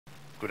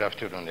Good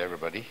afternoon,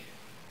 everybody.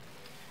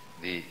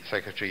 The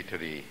Secretary to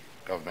the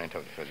Government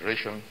of the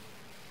Federation,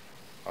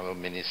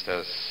 Honourable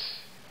Ministers,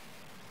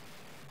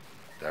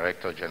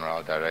 Director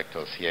General,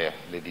 Directors here,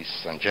 ladies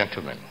and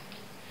gentlemen.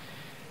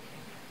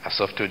 As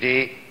of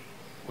today,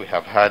 we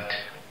have had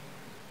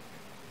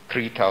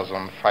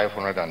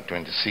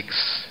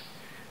 3,526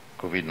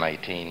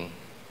 COVID-19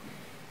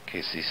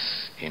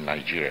 cases in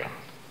Nigeria.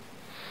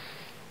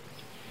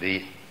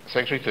 The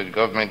Secretary to the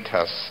Government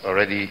has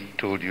already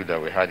told you that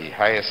we had the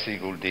highest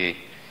single-day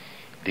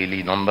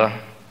daily number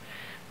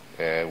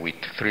with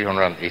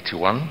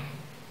 381,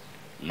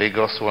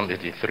 Lagos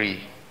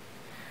 183,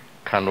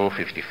 Kano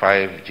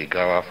 55,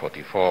 Jigawa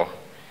 44,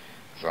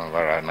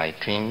 Zamfara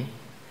 19,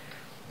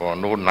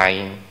 Borno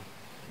 9,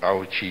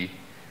 Bauchi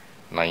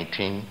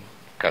 19,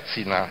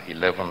 Katsina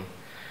 11,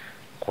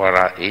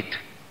 Kwara 8,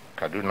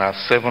 Kaduna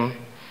 7,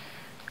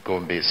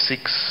 Gombe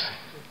 6,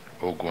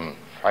 Ogun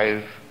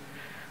 5,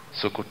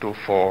 Sokoto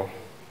 4,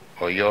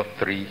 Oyo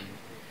 3,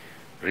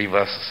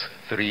 Rivers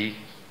 3,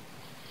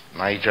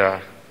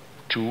 Niger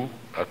 2,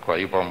 Akwa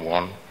Ibom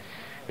 1,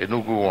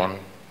 Enugu 1,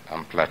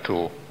 and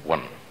Plateau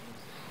 1.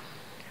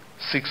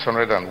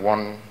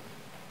 601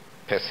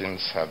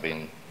 persons have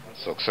been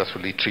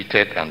successfully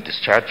treated and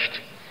discharged,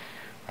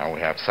 and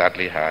we have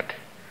sadly had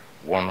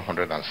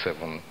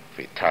 107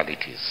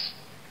 fatalities.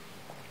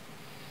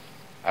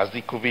 As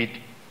the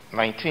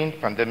COVID-19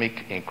 pandemic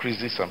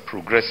increases and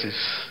progresses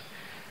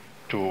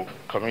to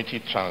community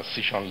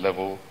transition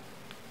level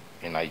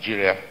in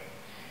Nigeria,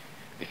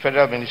 the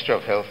Federal Ministry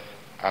of Health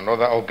and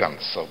other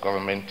organs of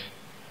government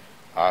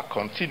are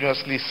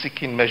continuously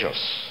seeking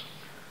measures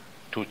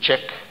to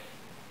check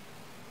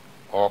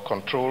or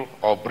control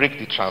or break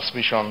the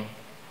transmission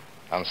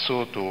and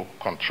so to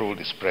control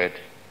the spread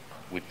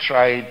with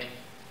tried,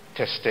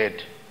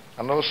 tested,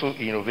 and also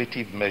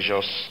innovative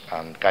measures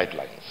and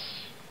guidelines.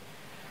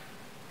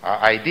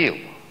 Our ideal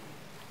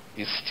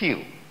is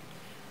still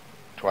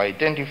to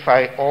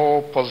identify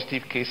all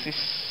positive cases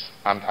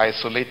and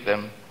isolate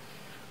them,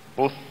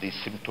 both the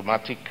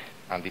symptomatic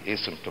and the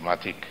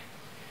asymptomatic,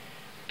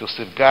 to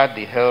safeguard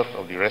the health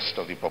of the rest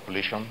of the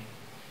population,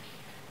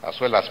 as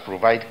well as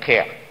provide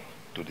care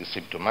to the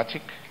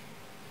symptomatic.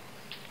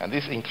 And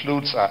this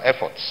includes our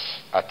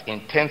efforts at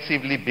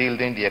intensively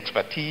building the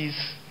expertise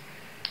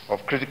of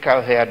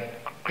critical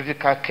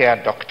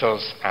care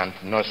doctors and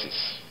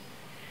nurses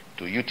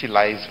to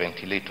utilize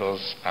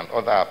ventilators and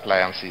other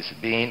appliances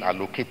being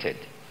allocated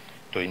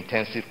to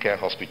intensive care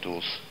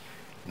hospitals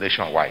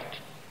nationwide.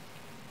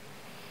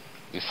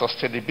 The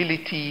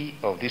sustainability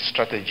of this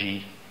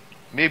strategy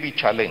may be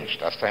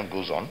challenged as time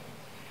goes on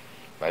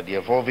by the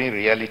evolving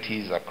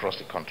realities across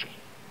the country.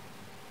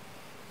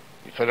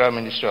 The Federal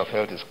Ministry of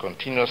Health is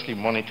continuously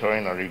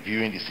monitoring and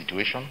reviewing the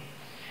situation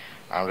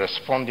and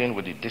responding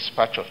with the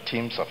dispatch of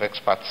teams of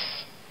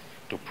experts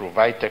to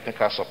provide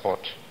technical support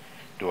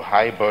to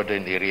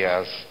high-burden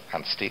areas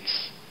and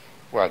states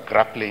who are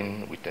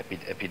grappling with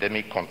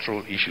epidemic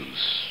control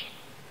issues.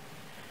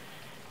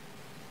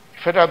 The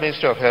Federal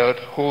Ministry of Health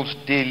holds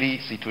daily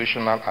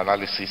situational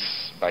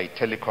analysis by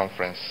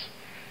teleconference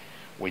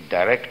with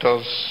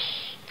directors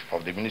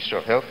of the Ministry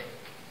of Health,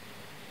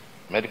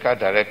 medical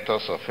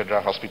directors of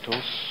federal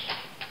hospitals,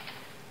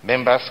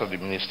 members of the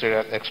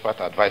Ministerial Expert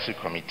Advisory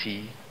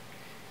Committee,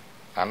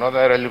 and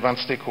other relevant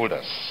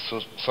stakeholders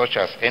such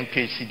as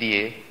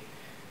NPHCDA,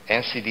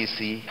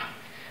 NCDC,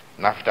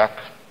 NAFDAC,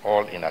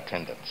 all in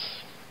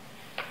attendance.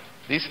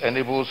 This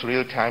enables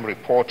real-time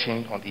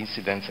reporting on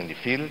incidents in the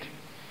field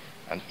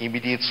and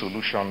immediate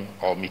solution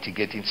or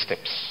mitigating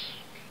steps.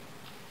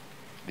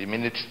 The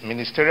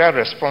Ministerial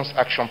Response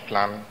Action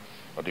Plan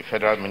of the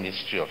Federal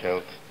Ministry of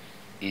Health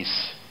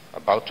is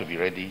about to be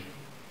ready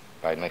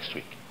by next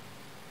week.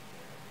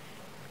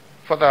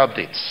 Further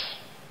updates.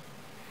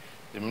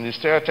 The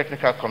Ministerial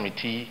Technical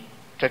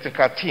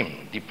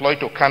Team deployed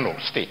to Kano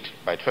State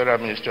by the Federal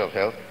Ministry of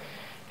Health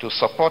to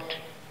support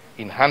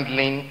in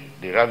handling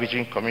the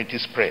ravaging community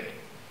spread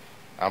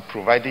and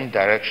providing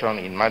direction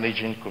in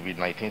managing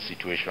COVID-19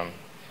 situation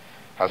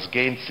has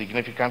gained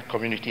significant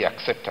community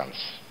acceptance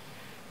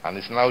and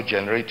is now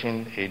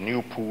generating a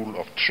new pool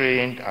of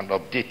trained and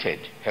updated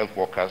health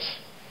workers,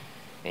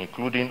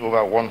 including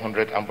over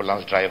 100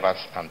 ambulance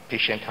drivers and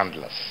patient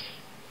handlers.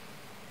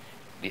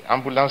 The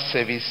ambulance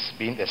service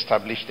being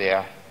established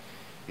there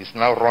is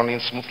now running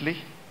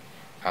smoothly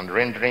and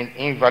rendering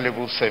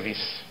invaluable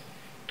service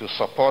to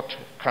support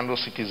Kano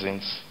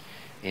citizens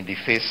in the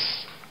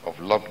face of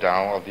the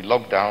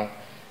lockdown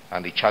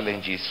and the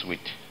challenges with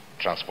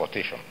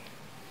transportation.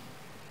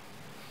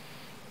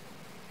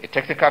 A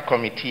technical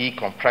committee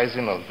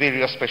comprising of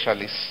various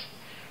specialists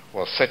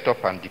was set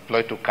up and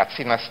deployed to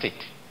Katsina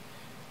State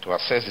to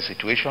assess the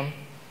situation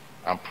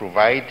and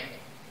provide,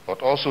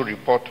 but also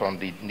report on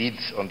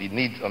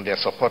their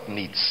support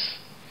needs.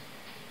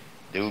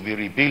 They will be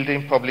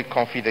rebuilding public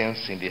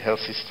confidence in the health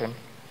system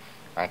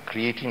and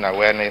creating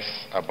awareness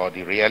about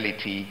the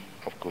reality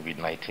of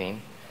COVID-19,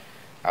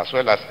 as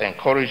well as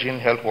encouraging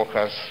health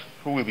workers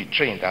who will be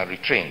trained and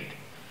retrained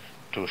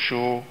to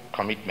show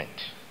commitment.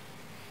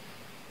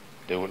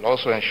 They will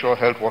also ensure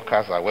health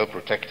workers are well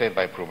protected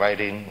by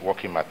providing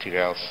working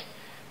materials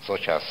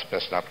such as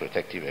personal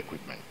protective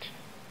equipment.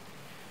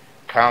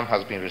 Calm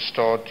has been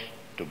restored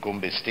to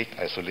Gombe State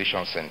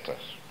Isolation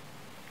Centers.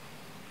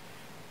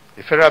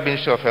 The Federal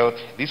Ministry of Health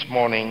this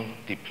morning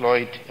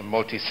deployed a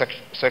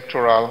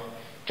multi-sectoral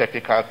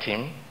technical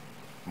team,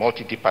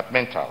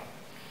 multi-departmental,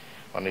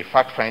 on a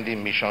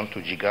fact-finding mission to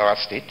Jigawa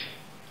State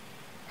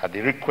at the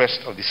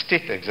request of the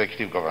State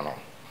Executive Governor.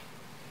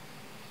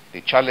 The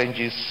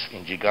challenges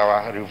in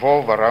Jigawa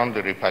revolve around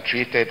the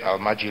repatriated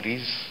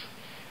Almajiris,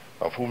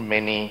 of whom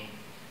many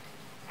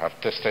have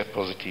tested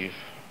positive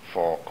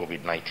for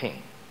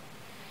COVID-19.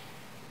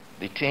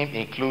 The team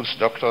includes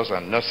doctors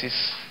and nurses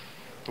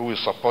who will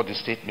support the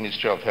State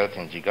Ministry of Health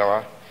in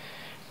Jigawa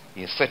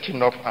in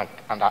setting up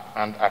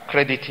and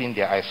accrediting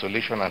their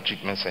isolation and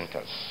treatment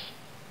centers.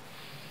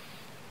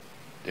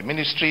 The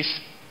Ministry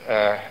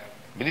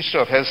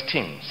of Health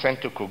team sent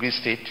to Kogi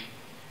State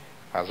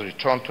has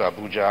returned to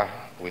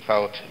Abuja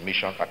without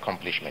mission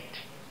accomplishment.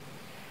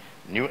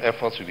 New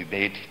efforts will be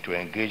made to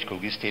engage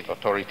Kogi State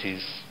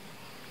authorities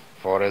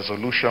for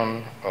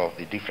resolution of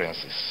the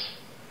differences.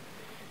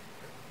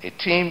 A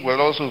team will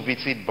also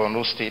visit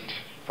Borno State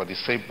for the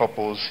same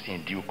purpose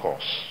in due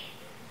course.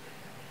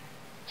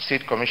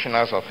 State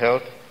Commissioners of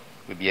Health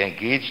will be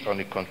engaged on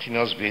a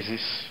continuous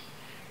basis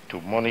to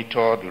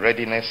monitor the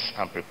readiness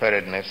and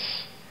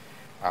preparedness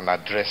and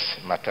address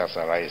matters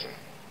arising.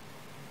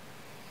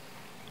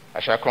 I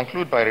shall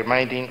conclude by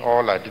reminding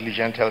all our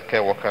diligent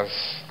healthcare workers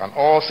and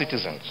all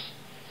citizens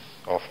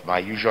of my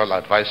usual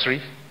advisory,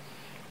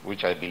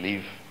 which I believe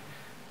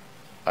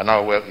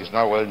is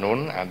now well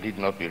known and need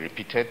not be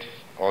repeated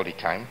all the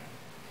time,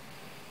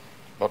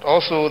 but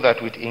also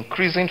that with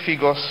increasing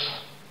figures,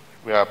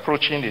 we are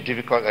approaching a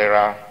difficult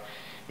era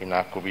in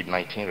our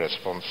COVID-19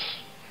 response,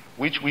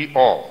 which we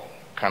all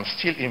can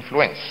still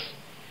influence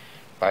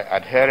by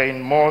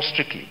adhering more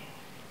strictly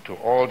to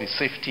all the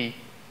safety,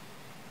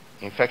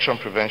 infection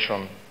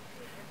prevention,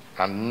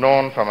 and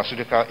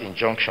non-pharmaceutical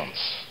injunctions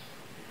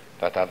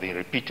that have been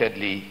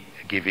repeatedly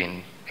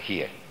given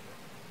here.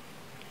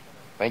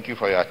 Thank you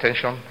for your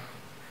attention.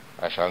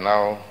 I shall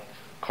now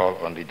call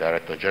on the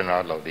Director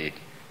General of the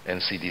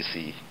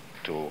NCDC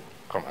to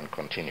come and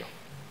continue.